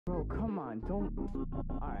Bro, come on, don't.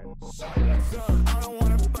 Alright. I don't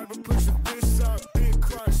wanna fight, but push this up. Big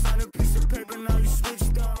crush, sign a piece of paper, now you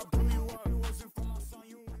switched up. Blew you up, it wasn't for my son,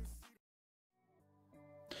 you wouldn't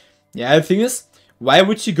see. Yeah, the thing is, why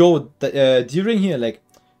would you go during here? Like,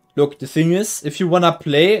 look, the thing is, if you wanna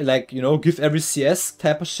play, like, you know, give every CS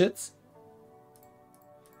type of shit,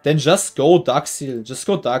 then just go Dark Seal. Just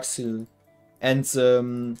go Dark Seal. And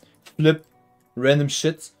flip random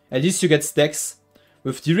shit. At least you get stacks.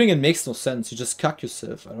 With Deering it makes no sense. You just cuck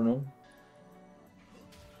yourself. I don't know.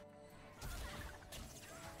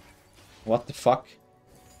 What the fuck?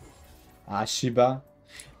 Ah, Shiba.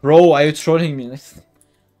 Bro, are you trolling me?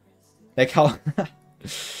 Like how?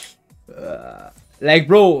 Like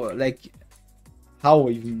bro, like how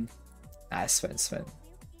even? Ah, it's fine, it's fine.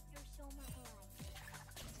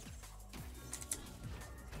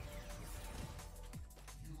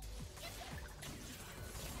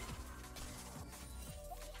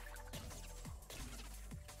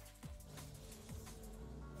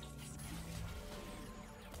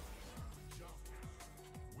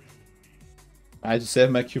 I just have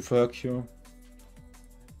my Q for her Q.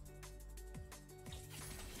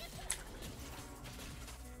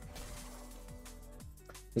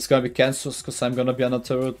 It's gonna be cancelled because I'm gonna be on a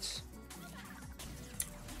turret.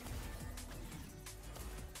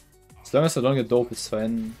 As long as I don't get dope, it's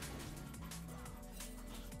fine.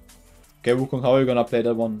 Okay, Wukong, how are you gonna play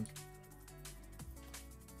that one?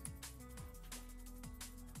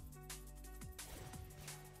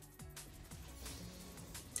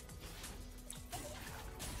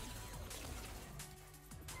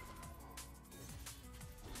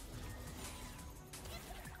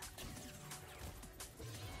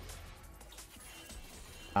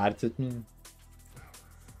 Ah, that hit me.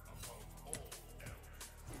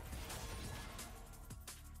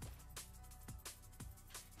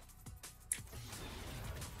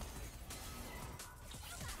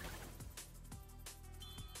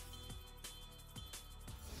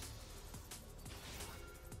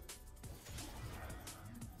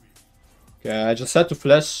 Okay, I just had to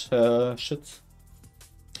flash shit.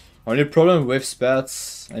 Only problem with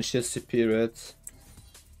spats and she has CP, right?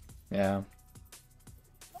 Yeah.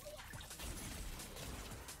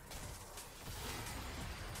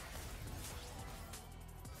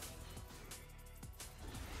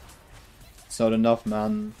 It's not enough,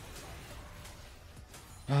 man.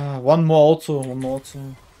 One more auto, one more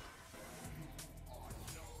auto.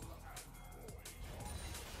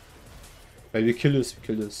 Wait, we kill this, we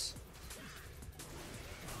kill this.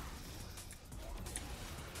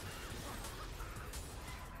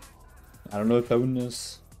 I don't know if I win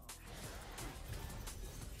this.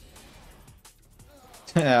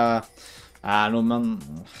 Yeah. Ah, no, man.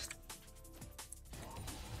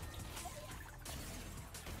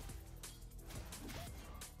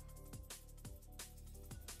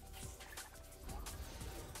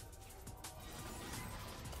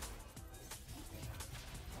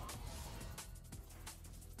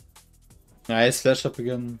 Nice flash up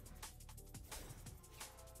again.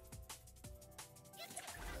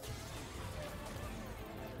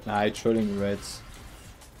 Nah, I'm trolling me, right?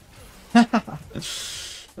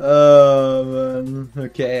 Oh man.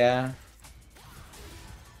 Okay, yeah.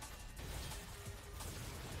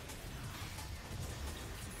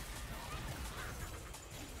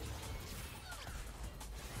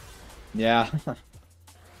 Yeah.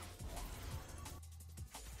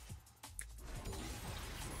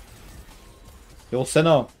 Yo,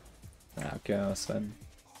 Senna. Ja, okay, was denn?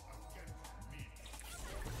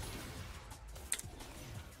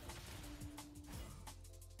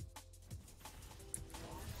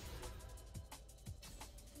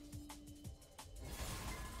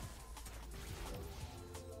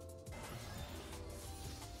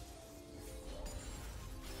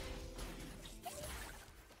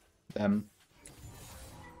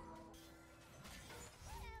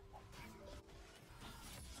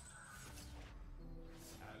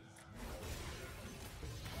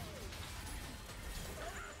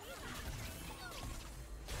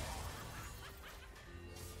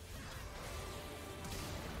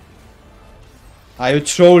 Are you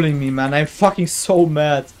trolling me, man? I'm fucking so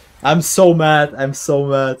mad. I'm so mad. I'm so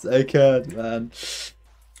mad. I can't, man.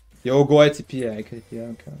 Yo, go ITP. I can. Yeah,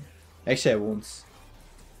 okay. Actually, I won't.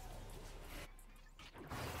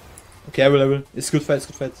 Okay, I will. I will. It's good fight. It's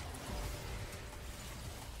good fight.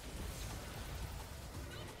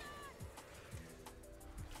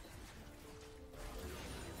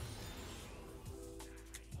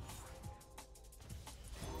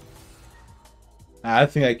 I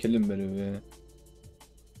think I killed him, by the way.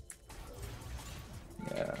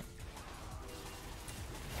 Yeah.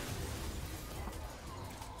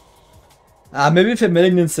 Maybe if I had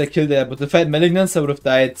Malignance I killed there, but if I had Malignance I would have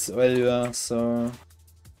died earlier, so...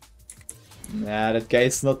 Nah, that guy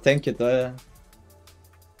is not tanky at all.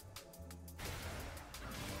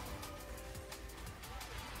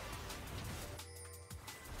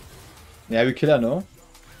 Yeah, we kill her, no?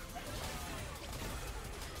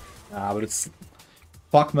 But it's...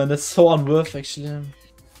 Fuck man, that's so unworth actually.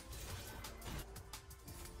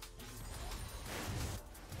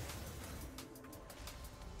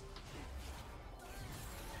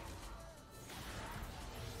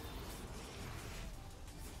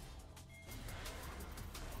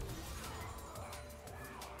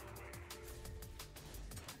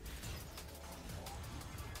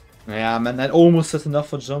 Yeah man, that almost has enough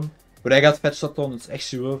for jump. But I got fat shot down, it's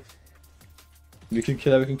actually worth. We can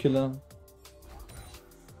kill her, we can kill her.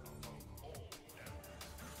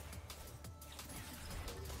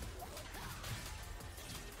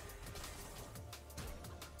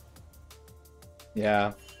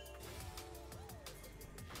 Yeah.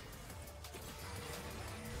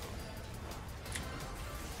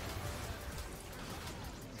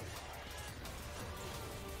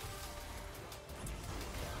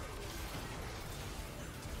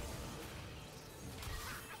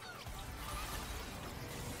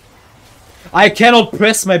 I cannot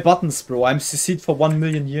press my buttons, bro. I'm CC'd for 1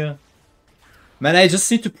 million year. Man, I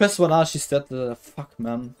just need to press one R. She's dead. Fuck,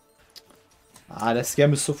 man. This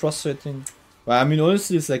game is so frustrating. Well, I mean,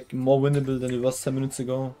 honestly, it's like more winnable than it was 10 minutes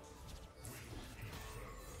ago.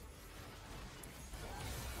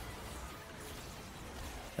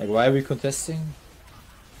 Like, why are we contesting?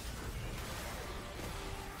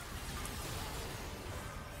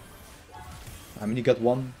 I mean, he got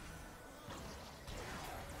one.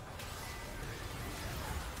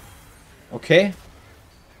 Okay.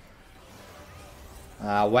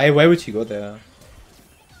 Why would he go there?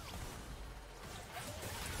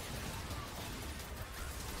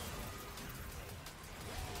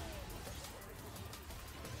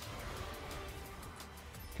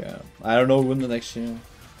 Okay. I don't know who win the next year.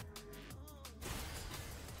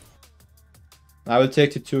 I will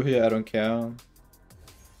take the 2 here, I don't care.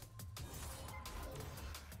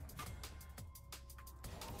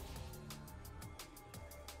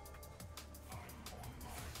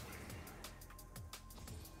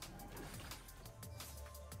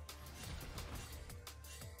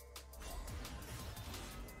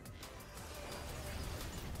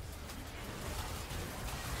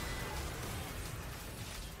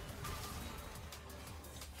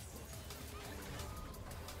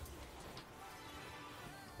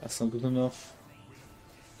 That's not good enough.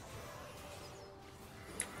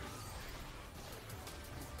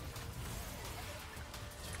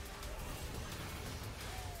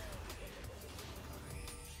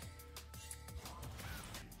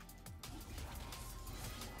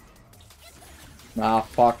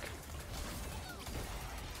 Fuck.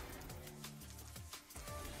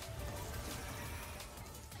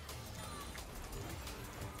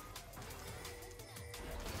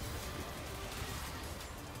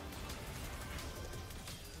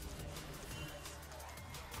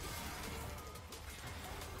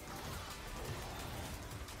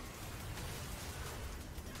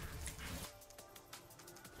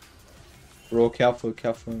 Bro, careful,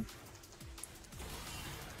 careful.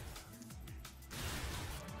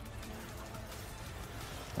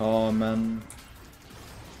 Oh man.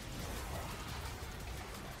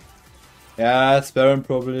 Yeah, it's Baron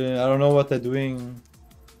probably. I don't know what they're doing.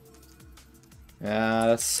 Yeah,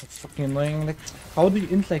 that's so fucking annoying. Like, how do you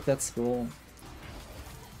int like that, bro?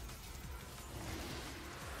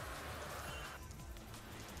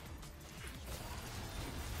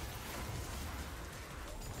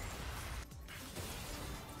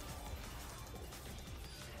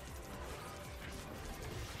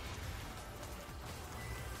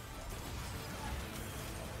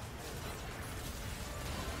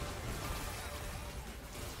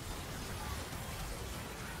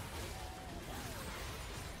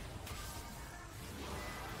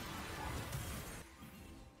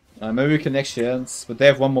 Maybe we can actually end, but they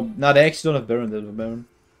have one more. No, they actually don't have Baron. They have Baron.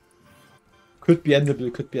 Could be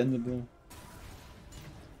endable, could be endable.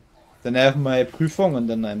 Then I have my Prüfung and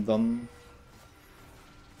then I'm done.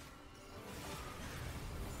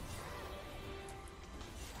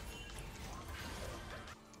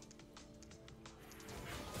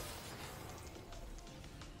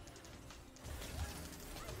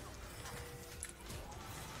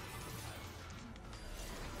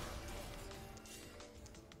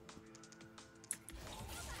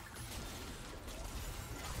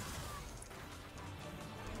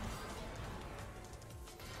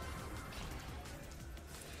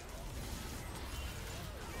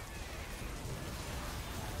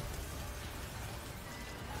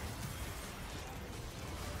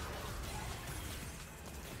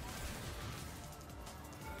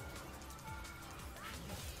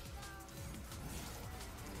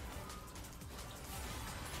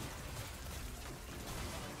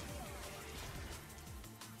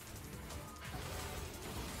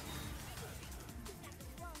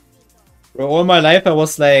 Bro, all my life I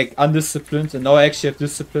was like undisciplined and now I actually have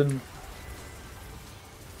discipline.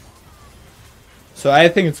 So I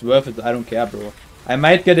think it's worth it. I don't care, bro. I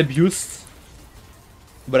might get abused,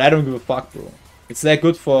 but I don't give a fuck, bro. It's like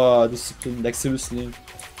good for discipline, like seriously.